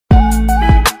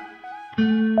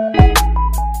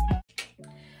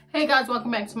guys,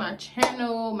 welcome back to my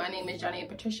channel. My name is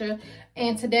JohnayaPatricia,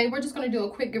 and today we're just going to do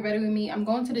a quick get ready with me. I'm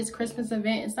going to this Christmas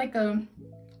event. It's like a,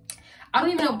 I don't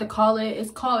even know what to call it.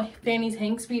 It's called Fanny's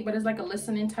Hang Suite, but it's like a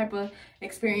listening type of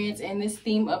experience. And this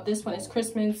theme of this one is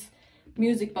Christmas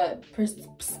music, but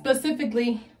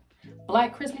specifically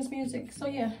Black Christmas music. So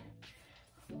yeah,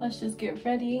 let's just get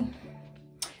ready.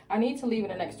 I need to leave in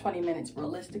the next 20 minutes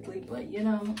realistically, but you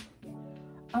know,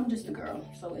 I'm just a girl,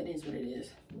 so it is what it is.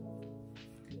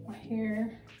 My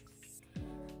hair, I'm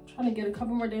trying to get a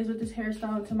couple more days with this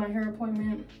hairstyle until my hair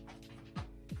appointment.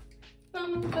 I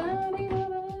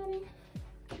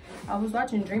was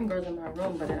watching Dreamgirls in my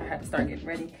room, but then I had to start getting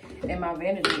ready, and my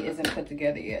vanity isn't put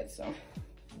together yet, so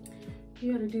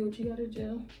you gotta do what you gotta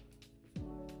do.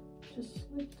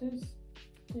 Just like this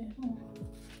down.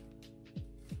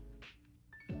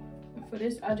 And for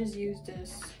this, I just use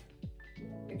this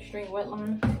extreme wet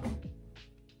line.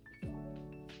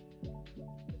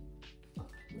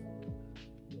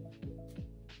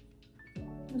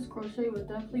 This crochet would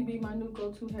definitely be my new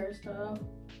go-to hairstyle.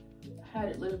 I had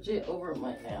it legit over a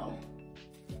month now.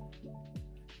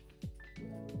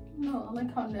 No, I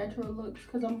like how natural it looks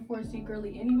because I'm a 4C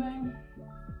girly anyway.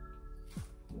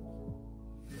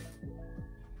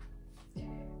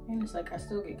 And it's like I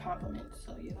still get compliments,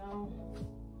 so you know.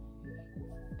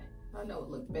 I know it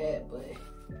looked bad, but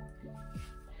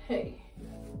hey,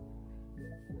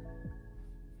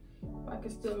 if I can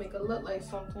still make it look like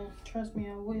something, trust me,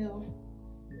 I will.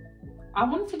 I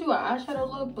wanted to do an eyeshadow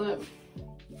look, but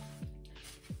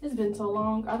it's been so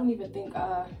long, I don't even think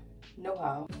I know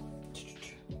how.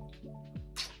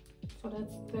 So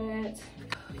that's that.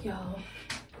 Y'all,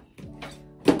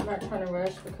 I'm not trying to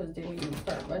rush because then when you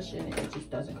start rushing, it just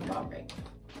doesn't come out right.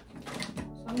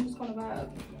 So I'm just gonna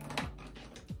vibe.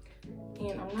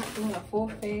 And I'm not doing a full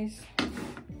face,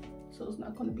 so it's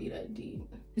not gonna be that deep.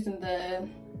 Using the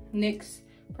NYX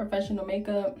Professional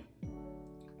Makeup.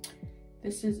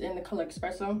 This is in the color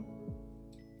Espresso,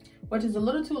 which is a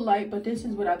little too light, but this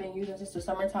is what I've been using since the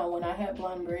summertime when I had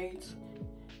blonde braids.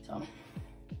 So,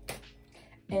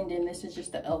 and then this is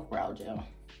just the e.l.f. brow gel.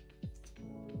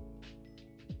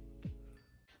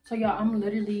 So y'all, I'm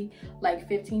literally like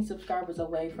 15 subscribers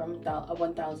away from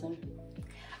 1,000.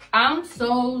 I'm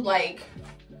so like,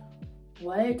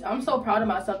 what? I'm so proud of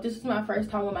myself. This is my first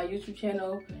time on my YouTube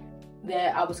channel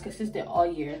that I was consistent all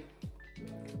year.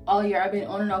 All year, I've been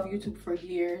on and off YouTube for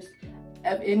years.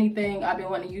 If anything, I've been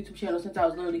wanting a YouTube channel since I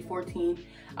was literally 14.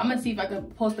 I'm gonna see if I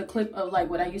can post a clip of like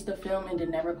what I used to film and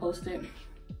then never post it.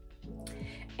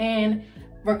 And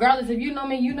regardless, if you know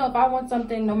me, you know if I want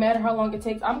something, no matter how long it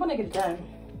takes, I'm gonna get it done.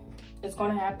 It's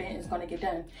gonna happen, it's gonna get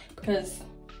done. Because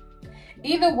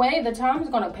either way, the time is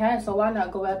gonna pass, so why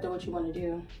not go after what you wanna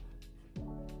do?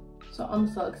 So I'm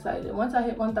so excited. Once I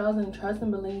hit 1,000, trust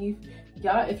and believe.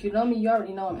 Y'all, if you know me, you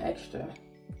already know I'm extra.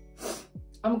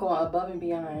 I'm going above and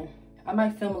beyond. I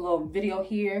might film a little video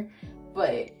here,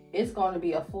 but it's going to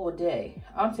be a full day.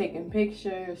 I'm taking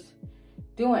pictures,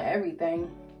 doing everything.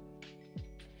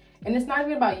 And it's not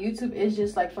even about YouTube. It's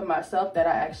just like for myself that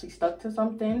I actually stuck to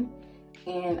something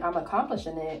and I'm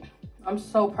accomplishing it. I'm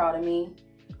so proud of me.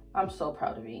 I'm so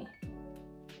proud of me.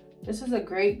 This is a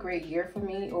great year for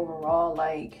me overall.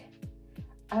 Like,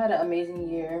 I had an amazing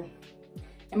year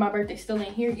and my birthday still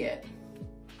ain't here yet.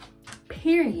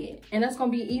 Period. And that's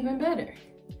gonna be even better.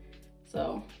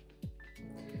 So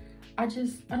I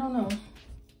don't know,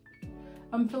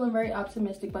 I'm feeling very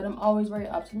optimistic, but I'm always very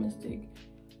optimistic.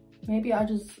 Maybe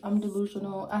I'm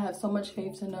delusional. I have so much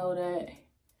faith to know that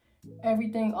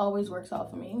everything always works out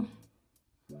for me,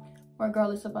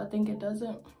 regardless if I think it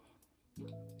doesn't.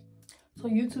 So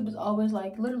YouTube is always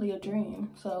like literally a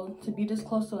dream. So to be this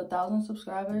close to 1,000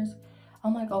 subscribers,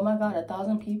 I'm like, oh my god,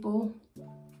 1,000 people.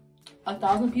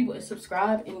 1,000 people is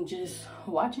subscribed and just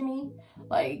watching me.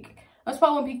 Like, that's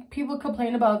why when people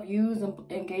complain about views and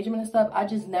engagement and stuff, I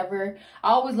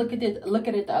always look at it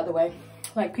the other way.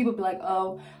 Like, people be like,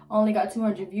 oh, I only got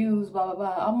 200 views, blah blah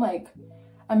blah. I'm like,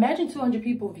 imagine 200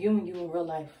 people viewing you in real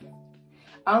life.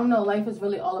 I don't know, life is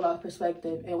really all about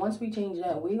perspective, and once we change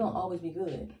that, we gonna always be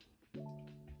good.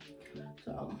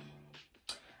 So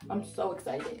I'm so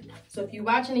excited. So if you're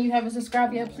watching and you haven't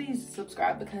subscribed yet, please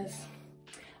subscribe, because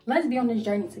let's be on this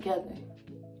journey together.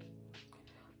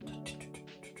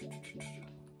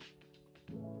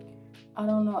 I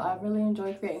don't know, I really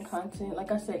enjoy creating content.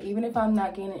 Like I said, even if I'm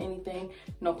not gaining anything,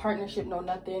 no partnership, no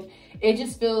nothing, it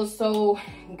just feels so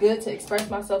good to express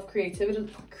myself creatively,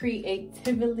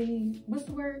 what's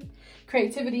the word?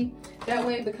 Creativity that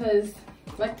way, because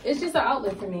like, it's just an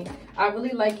outlet for me. I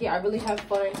really like it, I really have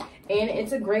fun, and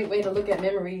it's a great way to look at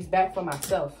memories back for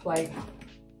myself. Like,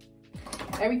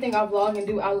 everything I vlog and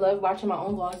do, I love watching my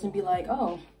own vlogs and be like,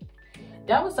 oh,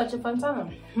 that was such a fun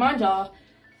time. Mind y'all,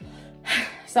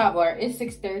 sidebar, it's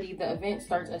 6:30. The event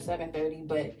starts at 7:30,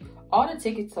 but all the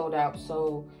tickets sold out.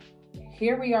 So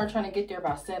here we are trying to get there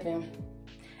by 7.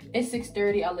 It's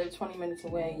 6:30. I live 20 minutes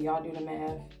away. Y'all do the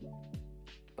math.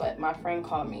 But my friend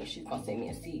called me. She's gonna save me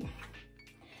a seat.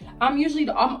 I'm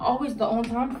always the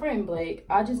on-time friend, Blake.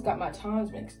 I just got my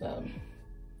times mixed up.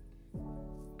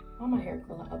 Oh, my hair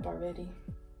curling up already.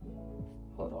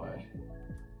 Hold on.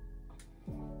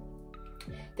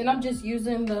 Then I'm just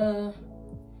using the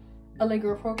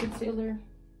Allegro Pro Concealer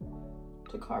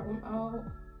to carve them out.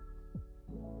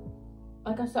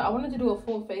 Like I said, I wanted to do a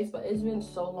full face, but it's been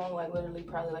so long, like literally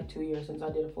probably like 2 years since I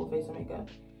did a full face of makeup.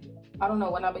 I don't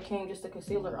know when I became just a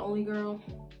concealer only girl.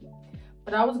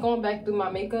 But I was going back through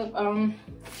my makeup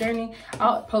journey.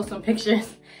 I'll post some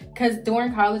pictures. Because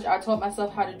during college, I taught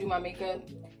myself how to do my makeup.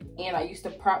 And I used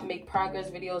to make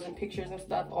progress videos and pictures and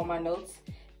stuff on my notes.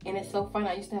 And it's so fun.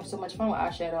 I used to have so much fun with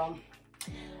eyeshadow.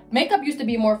 Makeup used to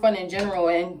be more fun in general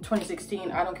in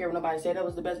 2016. I don't care what nobody said. That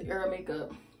was the best era of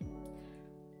makeup.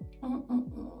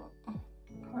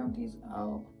 Carve these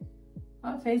out.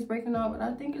 My face breaking out, but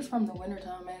I think it's from the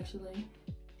wintertime actually.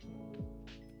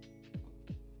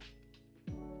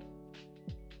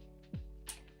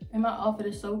 And my outfit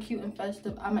is so cute and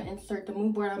festive. I'm gonna insert the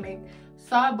mood board I make.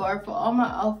 Sidebar, for all my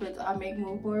outfits, I make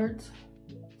mood boards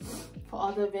for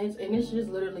all the events. And it's just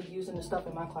literally using the stuff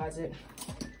in my closet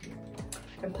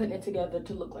and putting it together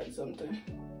to look like something.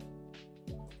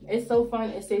 It's so fun.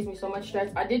 It saves me so much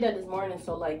stress. I did that this morning,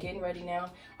 so like getting ready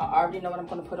now, I already know what I'm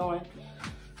gonna put on.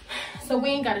 So we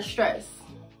ain't gotta stress.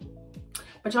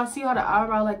 But y'all see how the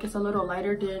eyebrow, like it's a little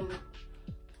lighter than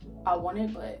I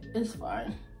wanted, but it's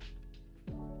fine.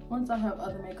 Once I have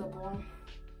other makeup on,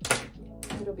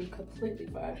 it'll be completely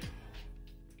fine.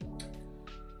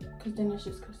 Cause then it's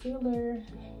just concealer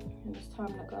and it's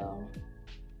time to go.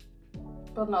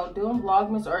 But no, doing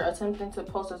Vlogmas or attempting to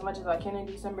post as much as I can in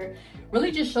December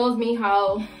really just shows me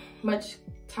how much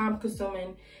time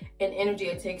consuming and energy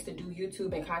it takes to do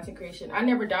YouTube and content creation. I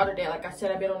never doubted that. Like I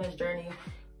said, I've been on this journey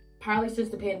probably since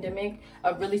the pandemic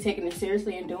of really taking it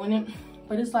seriously and doing it.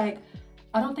 But it's like,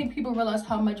 I don't think people realize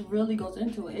how much really goes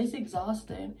into it. It's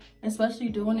exhausting, especially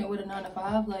doing it with a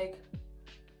 9-to-5, like,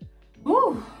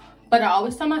 woo. But I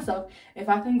always tell myself, if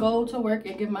I can go to work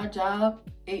and give my job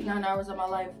 8-9 hours of my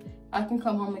life, I can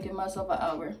come home and give myself an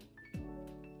hour.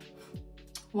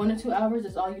 1 or 2 hours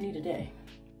is all you need a day.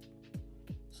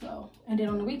 So, and then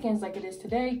on the weekends, like it is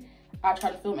today, I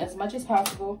try to film as much as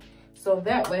possible. So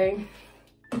that way,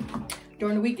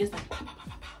 during the week, it's like, pop, pop,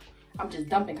 pop, pop. I'm just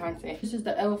dumping content. This is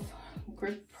the e.l.f.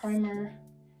 Grip Primer.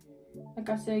 Like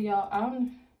I said, y'all,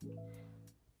 I'm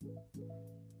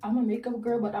a makeup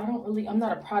girl, but I'm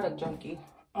not a product junkie.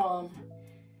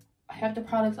 Half the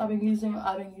products I've been using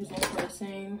for the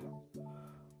same,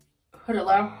 for the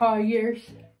last 5 years.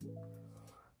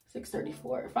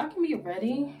 6:34. If I can be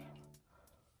ready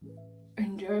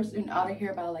and dressed and out of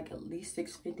here by like at least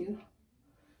 6:50,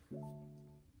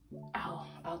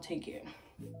 I'll take it.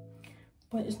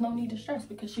 But it's no need to stress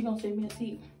because she gonna save me a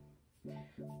seat.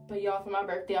 But y'all, for my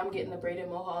birthday, I'm getting a braided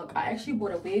mohawk. I actually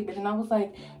bought a wig, but then I was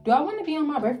like, do I want to be on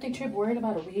my birthday trip worried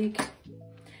about a wig?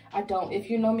 I don't. If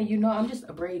you know me, you know I'm just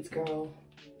a braids girl.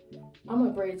 I'm a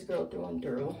braids girl through and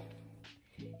through.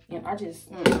 And I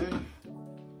just,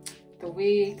 the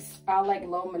wigs, I like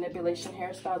low manipulation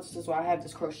hairstyles. This is why I have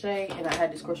this crochet, and I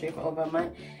had this crochet for over a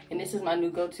month. And this is my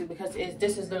new go-to because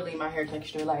this is literally my hair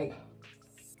texture. Like,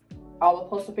 I will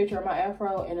post a picture of my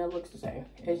afro and it looks the same.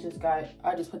 It's just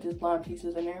I just put these blonde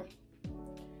pieces in there.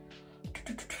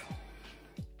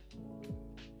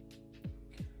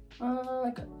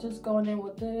 Like just going in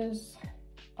with this.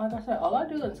 Like I said, all I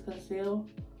do is conceal.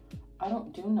 I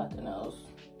don't do nothing else.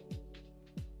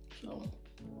 So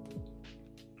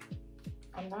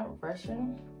I'm not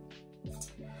rushing.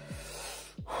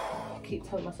 I keep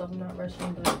telling myself I'm not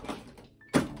rushing, but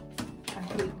I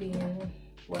hate being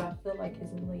what I feel like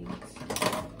is late.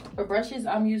 For brushes,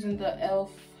 I'm using the e.l.f.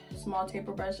 small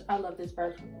taper brush. I love this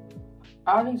brush.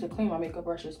 I need to clean my makeup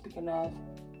brushes. Speaking of,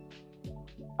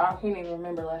 I can't even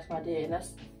remember last time I did, and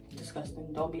that's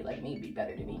disgusting. Don't be like me, be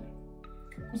better than me.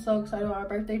 I'm so excited about our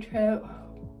birthday trip.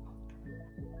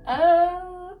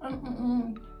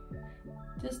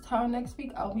 This time next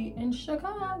week, I'll be in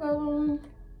Chicago.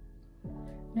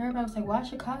 And everybody was like, why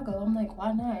Chicago? I'm like,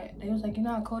 why not? They was like, you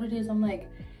know how cold it is? I'm like,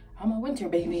 I'm a winter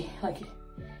baby. Like,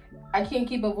 I can't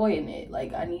keep avoiding it.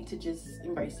 Like, I need to just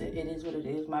embrace it. It is what it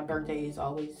is. My birthday is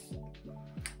always,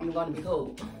 I'm gonna be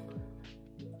cold.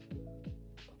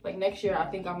 Like next year, I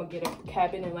think I'm gonna get a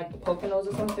cabin in like the Poconos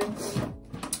or something.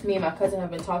 Me and my cousin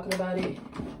have been talking about it.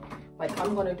 Like,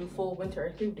 I'm gonna do full winter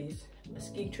activities, a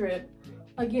ski trip.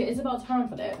 Like, yeah, it's about time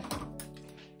for that.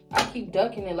 I keep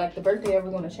ducking it, like the birthday ever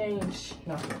gonna change.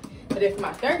 No. But if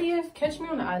my 30th, catch me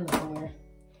on the island somewhere.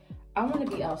 I wanna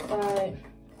be outside.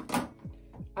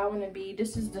 I wanna be,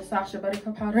 this is the Sasha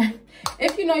Buttercup powder.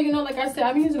 If you know, you know, like I said,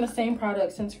 I've been using the same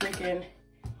product since freaking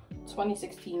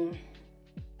 2016.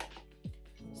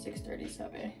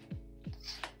 6:37.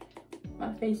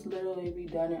 My face literally be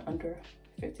done in under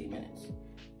 15 minutes.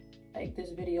 Like,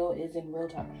 this video is in real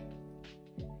time.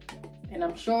 And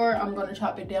I'm sure I'm gonna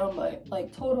chop it down, but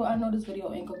like total, I know this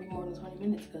video ain't gonna be more than 20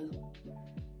 minutes because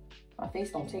my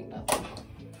face don't take nothing.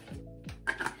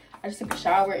 I just took a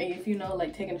shower, and if you know,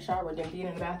 like taking a shower, then being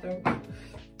in the bathroom.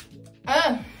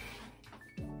 I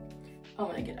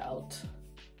wanna get out.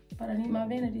 But I need my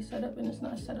vanity set up, and it's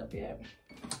not set up yet.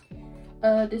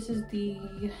 This is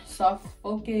the Soft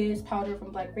Focus powder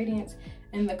from Black Radiance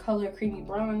in the color Creamy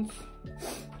Bronze.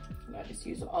 And I just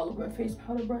use an all over face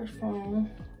powder brush from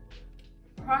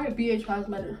probably BH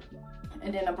Cosmetics.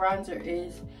 And then a bronzer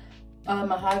is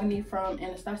Mahogany from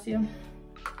Anastasia.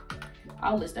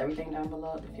 I'll list everything down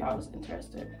below if y'all was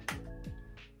interested.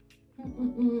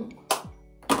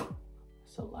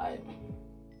 So light.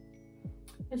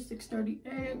 It's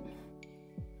 6:38.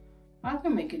 I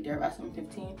can make it there by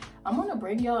 7:15. I'm gonna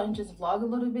bring y'all and just vlog a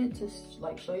little bit to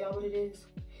like show y'all what it is.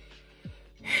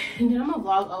 And then I'm gonna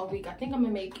vlog all week. I think I'm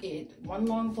gonna make it one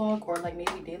long vlog or like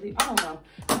maybe daily. I don't know,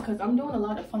 because I'm doing a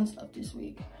lot of fun stuff this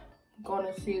week. I'm going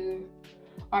to see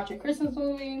Archer Christmas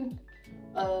movie,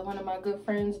 one of my good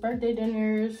friends' birthday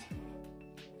dinners,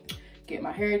 get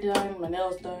my hair done, my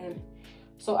nails done.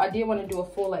 So I did want to do a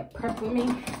full like prep with me.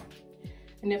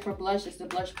 And then for blush, it's the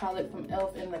blush palette from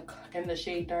e.l.f. in the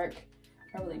shade Dark.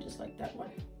 I really just like that one.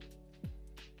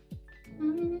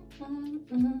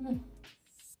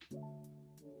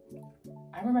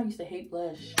 I remember I used to hate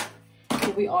blush.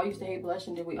 Did we all used to hate blush,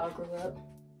 and did we all grow up?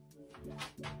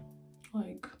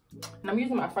 Like, and I'm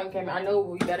using my front camera. I know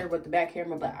we'll be better with the back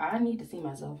camera, but I need to see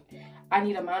myself. I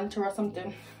need a monitor or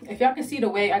something. If y'all can see the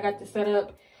way I got this set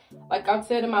up, like I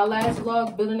said in my last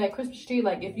vlog, building that Christmas tree,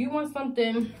 like if you want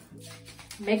something,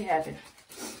 make it happen.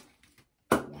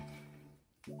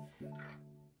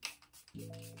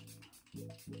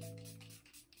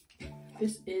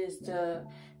 This is the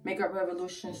Makeup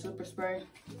Revolution Super Spray.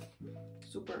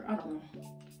 Super, I don't know.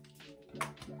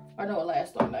 I know it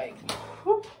lasts all night.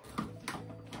 Whew.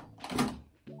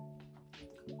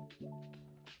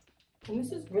 And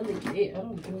this is really it. I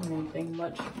don't do anything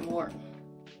much more.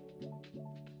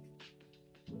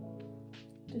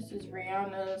 This is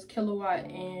Rihanna's Kilowatt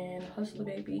and Hustler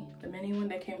Baby, the mini one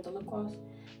that came with the lip gloss.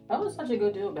 That was such a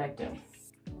good deal back then.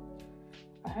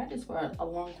 I had this for a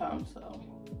long time, so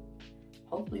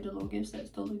hopefully the little gift set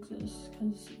still exists,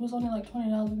 because it was only like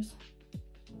 $20.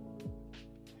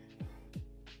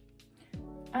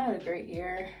 I had a great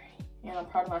year, and I'm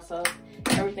proud of myself.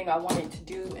 Everything I wanted to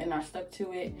do, and I stuck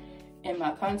to it in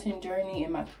my content journey,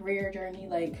 in my career journey.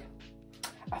 Like,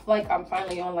 I feel like I'm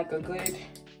finally on like a good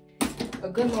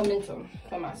momentum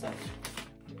for myself.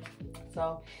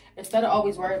 So instead of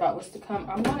always worry about what's to come,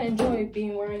 I'm gonna enjoy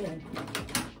being where I am.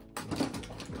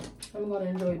 I'm gonna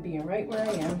enjoy being right where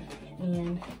I am,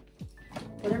 and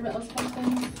whatever else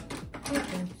happens,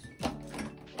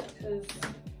 because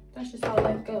that's just how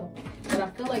life goes. And I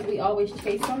feel like we always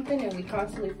chase something, and we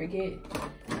constantly forget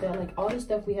that like all the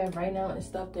stuff we have right now is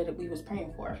stuff that we was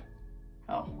praying for.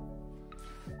 Oh,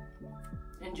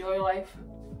 enjoy life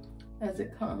as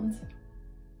it comes.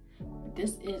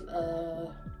 This is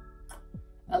a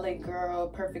LA Girl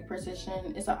Perfect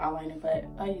Precision. It's an eyeliner, but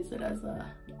I use it as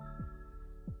a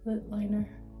lip liner.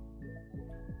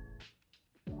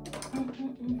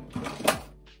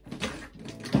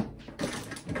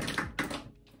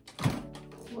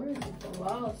 Where is the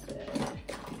gloss at?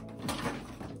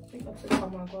 I think I took all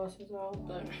my glosses out,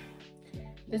 but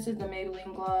this is the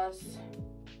Maybelline gloss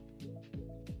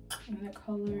in the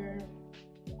color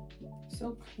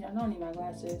Silk. Yeah, I don't need my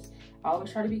glasses. I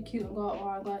always try to be cute and go out with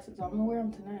my glasses. I'm gonna wear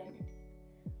them tonight.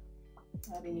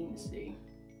 I'll be needing to see.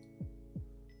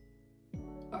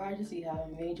 Or I just be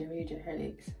having major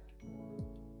headaches.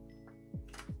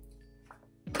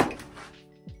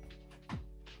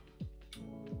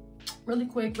 Really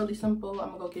quick, really simple. I'm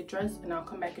gonna go get dressed and I'll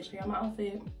come back and show you my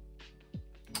outfit.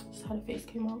 This is how the face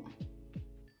came out.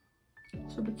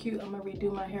 Super cute. I'm gonna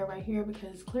redo my hair right here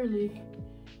because clearly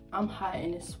I'm hot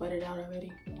and it's sweated out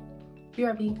already.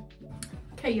 BRB.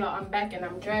 Okay, y'all, I'm back and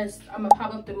I'm dressed. I'm gonna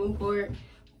pop up the mood board,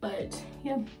 but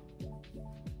yeah.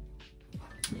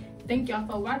 Thank y'all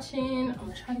for watching. I'm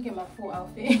gonna try to get my full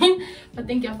outfit. But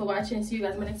thank y'all for watching. See you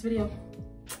guys in my next video.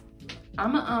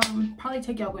 I'ma probably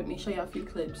take y'all with me, show y'all a few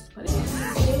clips. But